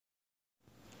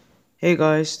Hey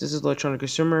guys, this is Electronic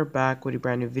Consumer back with a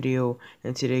brand new video,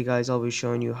 and today guys I'll be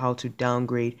showing you how to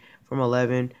downgrade from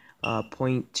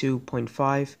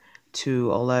 11.2.5 to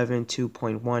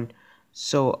 11.2.1.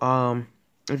 So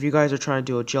if you guys are trying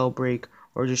to do a jailbreak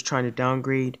or just trying to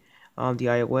downgrade the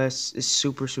iOS, is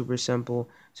super simple.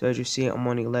 So as you see, I'm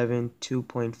on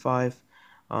 11.2.5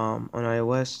 on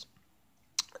iOS.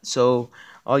 So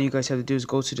all you guys have to do is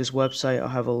go to this website. I'll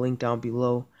have a link down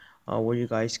below where you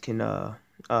guys can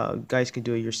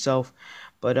do it yourself.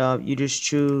 But you just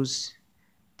choose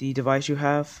the device you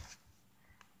have.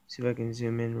 See if I can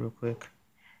zoom in real quick.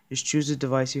 Just choose the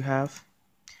device you have,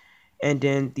 and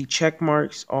then the check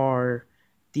marks are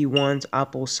the ones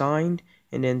Apple signed,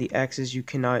 and then the X's you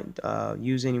cannot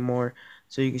use anymore.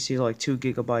 So you can see like 2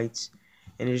 gigabytes,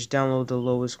 and just download the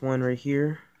lowest one right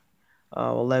here.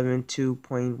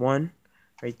 11.2.1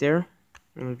 right there.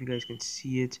 I don't know if you guys can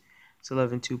see it. It's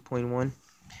 11.2.1.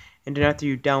 And then after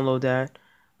you download that,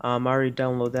 I already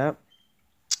downloaded that.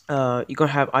 You're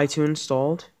gonna have iTunes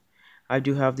installed. I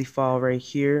do have the file right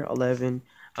here,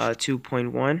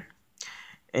 11.2.1.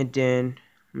 And then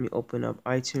let me open up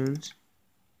iTunes.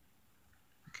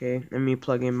 Okay, let me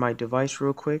plug in my device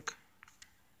real quick.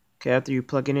 Okay, after you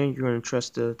plug it in, you're gonna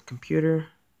trust the computer.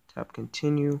 Tap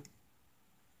continue.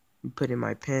 Put in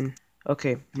my PIN.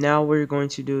 Okay, now what you're going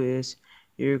to do is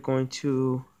you're going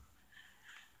to,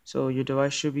 so your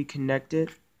device should be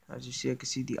connected. As you see, I can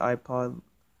see the iPod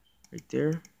right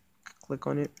there. Click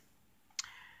on it,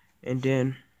 and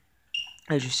then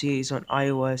as you see, it's on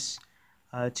iOS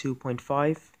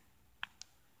 2.5.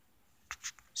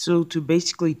 So to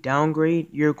basically downgrade,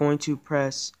 you're going to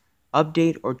press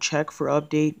update or check for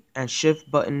update and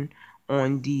shift button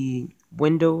on the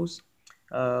Windows,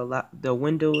 the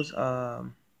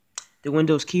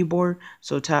Windows keyboard.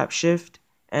 So tap shift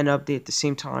and update at the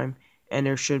same time, and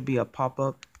there should be a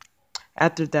pop-up.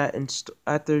 After that,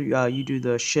 you do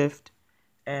the shift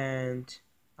and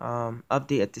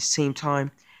update at the same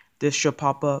time, this should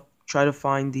pop up. Try to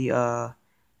find the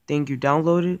thing you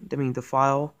downloaded, I mean the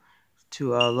file,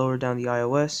 to lower down the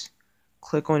iOS.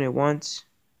 Click on it once,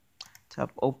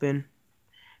 tap open,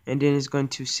 and then it's going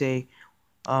to say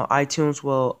iTunes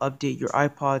will update your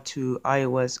iPod to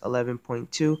iOS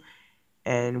 11.2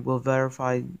 and will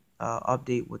verify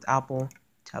update with Apple.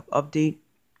 Tap update,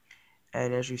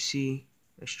 and as you see,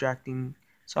 extracting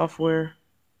software,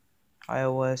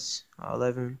 iOS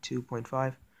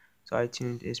 11.2.5. So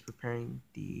iTunes is preparing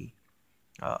the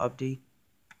update.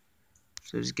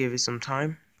 So just give it some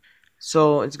time.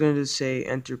 So it's going to say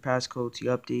enter passcode to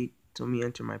update. So let me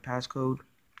enter my passcode.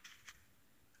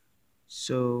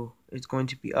 So it's going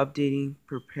to be updating.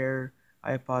 Prepare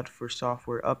iPod for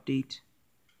software update.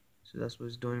 So that's what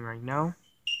it's doing right now,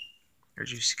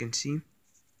 as you can see.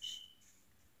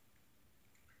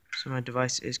 So my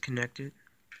device is connected.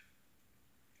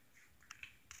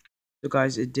 So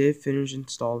guys, it did finish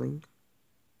installing.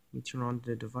 Let me turn on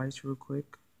the device real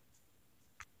quick.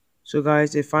 So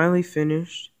guys, it finally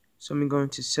finished. So I'm going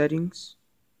to settings,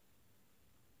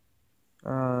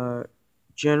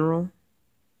 general,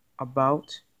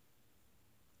 about,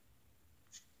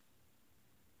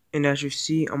 and as you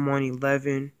see, I'm on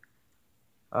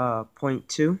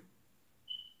 11.2.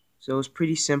 So it was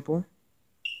pretty simple.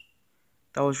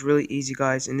 That was really easy,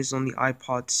 guys, and this is on the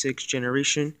iPod 6th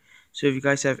generation. So if you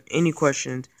guys have any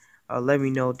questions, let me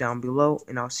know down below,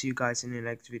 and I'll see you guys in the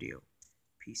next video.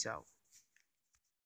 Peace out.